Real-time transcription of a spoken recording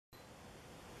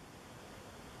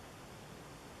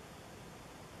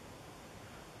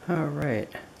Alright.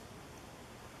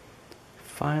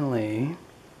 Finally,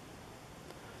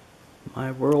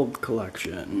 my world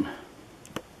collection.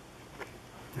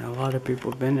 Now, a lot of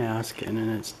people have been asking,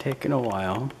 and it's taken a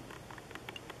while.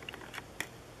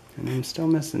 And I'm still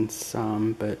missing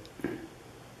some, but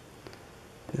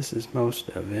this is most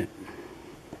of it.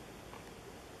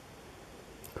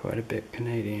 Quite a bit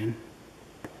Canadian.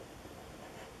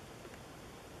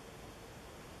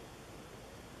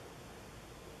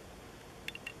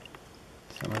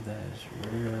 Some of that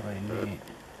is really neat.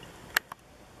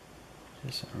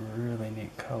 Just some really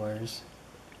neat colors.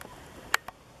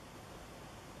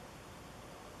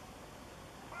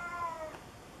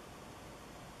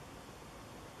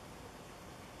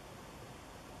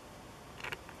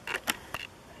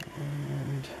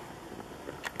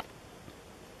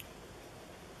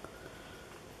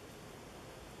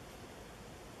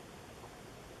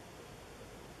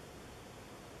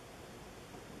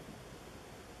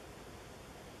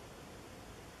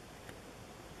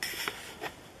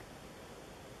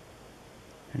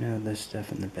 And I know this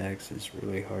stuff in the bags is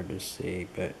really hard to see,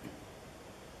 but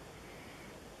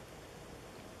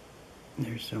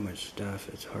there's so much stuff,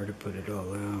 it's hard to put it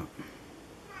all out.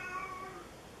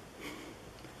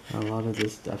 A lot of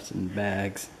this stuff's in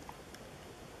bags.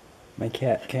 My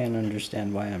cat can't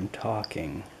understand why I'm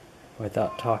talking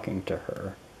without talking to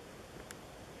her.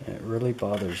 It really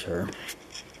bothers her.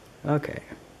 Okay.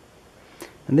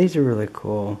 And these are really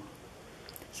cool.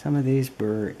 Some of these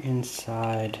were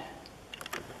inside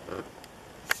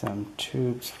some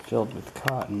tubes filled with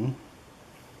cotton.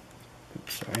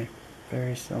 Oops, sorry.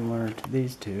 Very similar to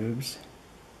these tubes.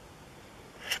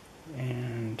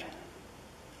 And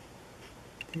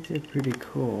these are pretty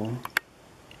cool.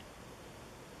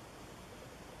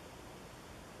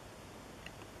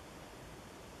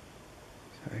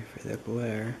 Sorry for the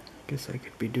glare. Guess I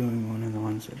could be doing one of the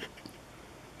ones that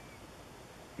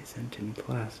isn't in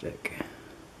plastic.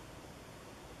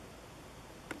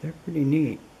 But they're pretty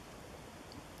neat.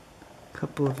 A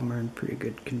couple of them are in pretty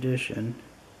good condition.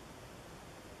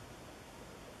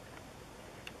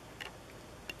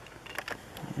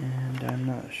 And I'm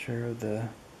not sure of the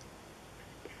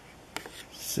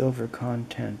silver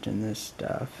content in this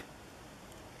stuff.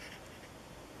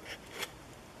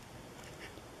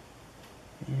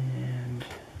 And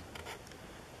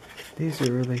these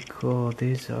are really cool.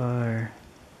 These are,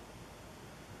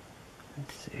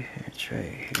 let's see here, it's right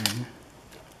here.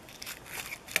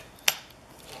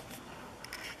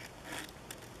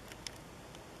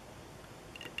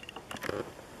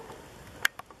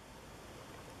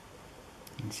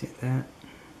 You see that?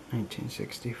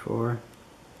 1964.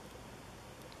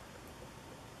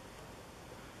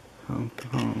 Hong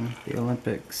Kong, the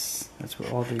Olympics. That's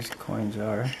what all these coins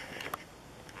are.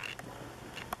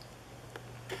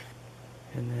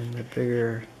 And then the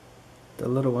bigger, the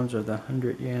little ones are the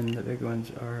 100 yen, the big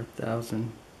ones are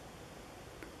 1,000.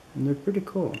 And they're pretty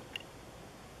cool.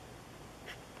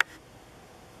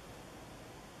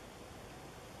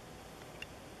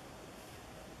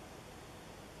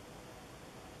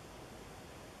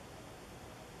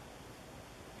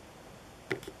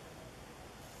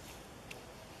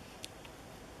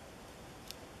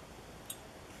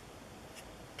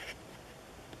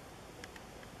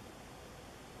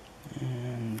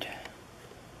 And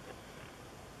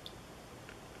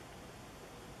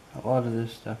a lot of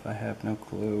this stuff I have no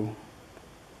clue.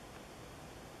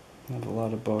 I have a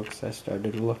lot of books. I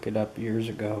started to look it up years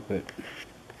ago, but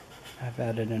I've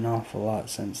added an awful lot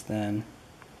since then.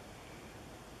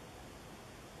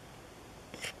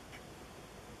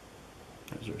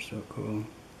 Those are so cool.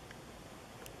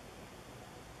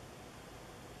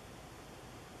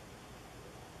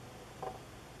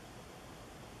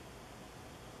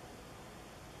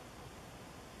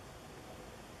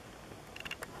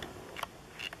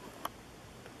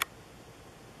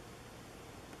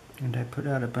 And I put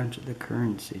out a bunch of the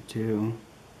currency too.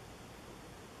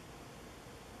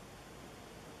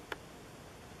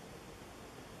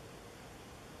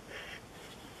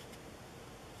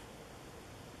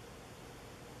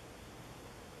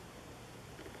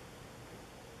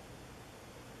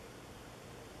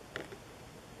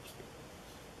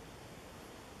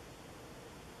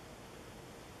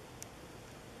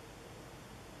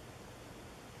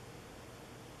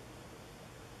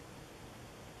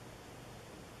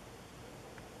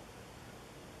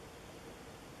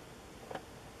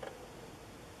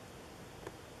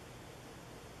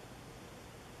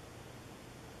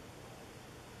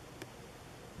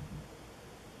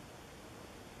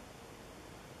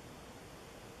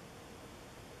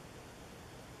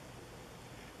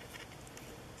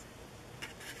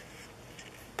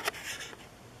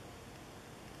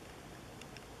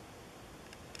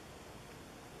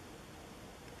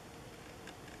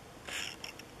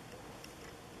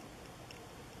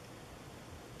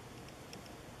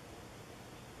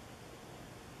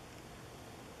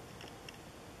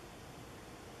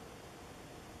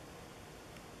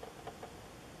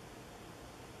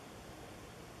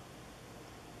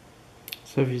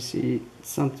 So if you see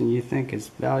something you think is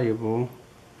valuable,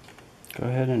 go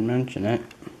ahead and mention it.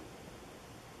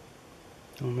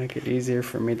 It'll make it easier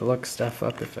for me to look stuff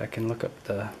up if I can look up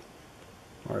the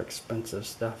more expensive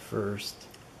stuff first,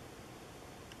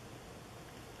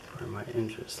 where my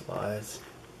interest lies.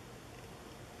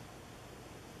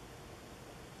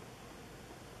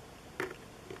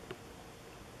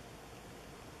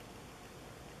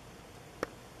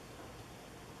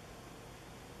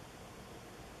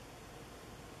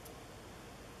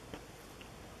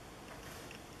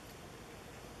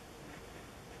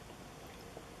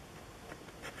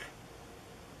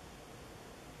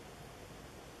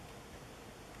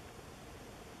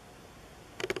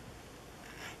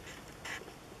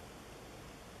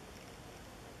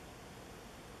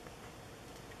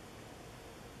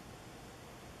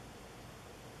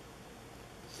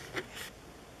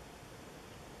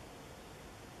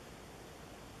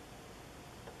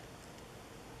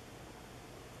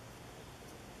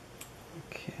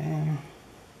 Okay.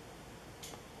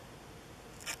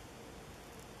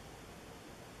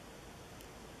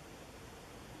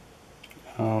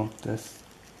 Oh, this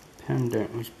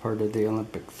pendant was part of the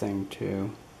Olympic thing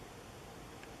too.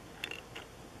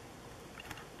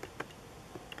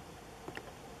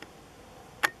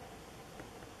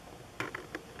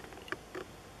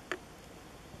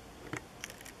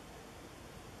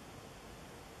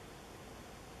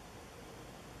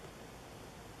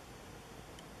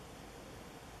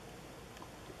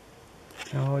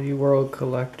 All you world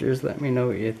collectors, let me know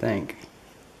what you think.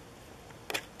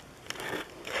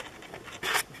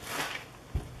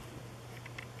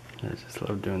 I just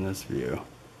love doing this view.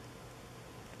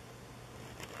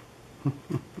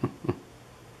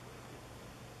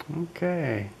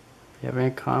 Okay. If you have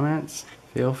any comments,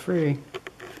 feel free.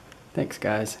 Thanks,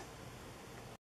 guys.